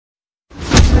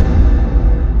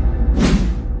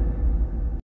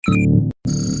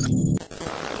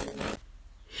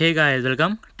Hey guys,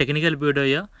 welcome. Technical Beardo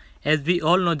here. As we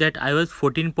all know that iOS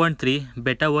 14.3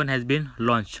 beta 1 has been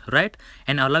launched, right?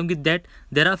 And along with that,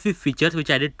 there are a few features which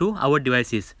added to our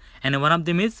devices. And one of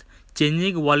them is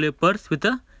changing wallpapers with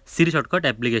a Siri Shortcut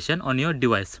application on your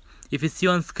device. If you see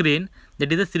on screen,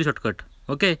 that is a Siri Shortcut.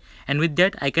 Okay, and with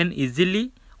that, I can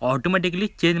easily automatically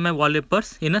change my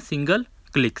wallpapers in a single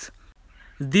clicks.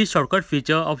 This shortcut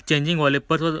feature of changing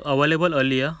wallpapers was available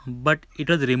earlier, but it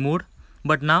was removed.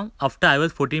 But now, after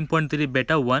iOS 14.3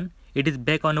 beta 1, it is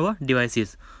back on our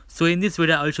devices. So in this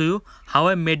video, I will show you how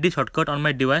I made this shortcut on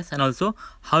my device and also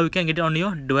how you can get it on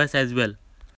your device as well.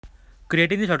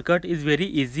 Creating the shortcut is very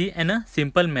easy and a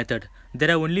simple method. There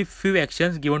are only few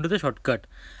actions given to the shortcut.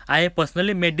 I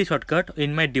personally made this shortcut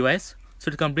in my device, so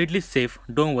it's completely safe,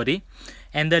 don't worry.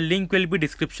 And the link will be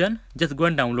description, just go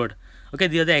and download. Okay,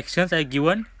 these are the actions I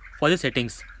given for the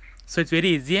settings. So it's very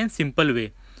easy and simple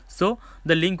way. So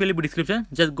the link will be description,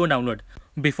 just go download.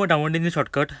 Before downloading the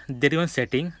shortcut, there is one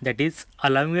setting that is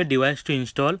allowing your device to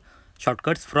install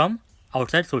shortcuts from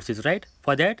outside sources, right?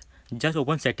 For that, just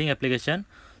open setting application,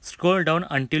 scroll down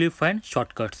until you find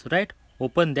shortcuts, right?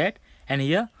 Open that and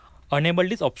here enable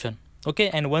this option. Okay,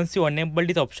 and once you enable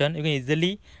this option, you can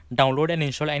easily download and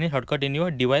install any shortcut in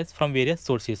your device from various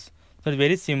sources. So it's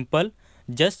very simple.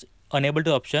 Just enable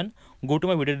the option, go to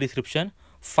my video description,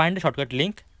 find the shortcut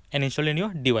link and install in your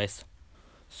device.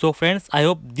 So friends, I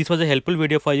hope this was a helpful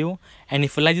video for you, and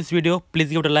if you like this video, please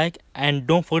give it a like and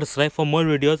don't forget to subscribe for more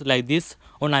videos like this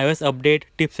on iOS update,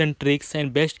 tips and tricks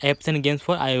and best apps and games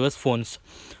for iOS phones.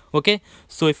 Okay,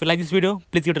 so if you like this video,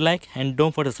 please give it a like and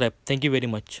don't forget to subscribe. Thank you very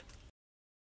much.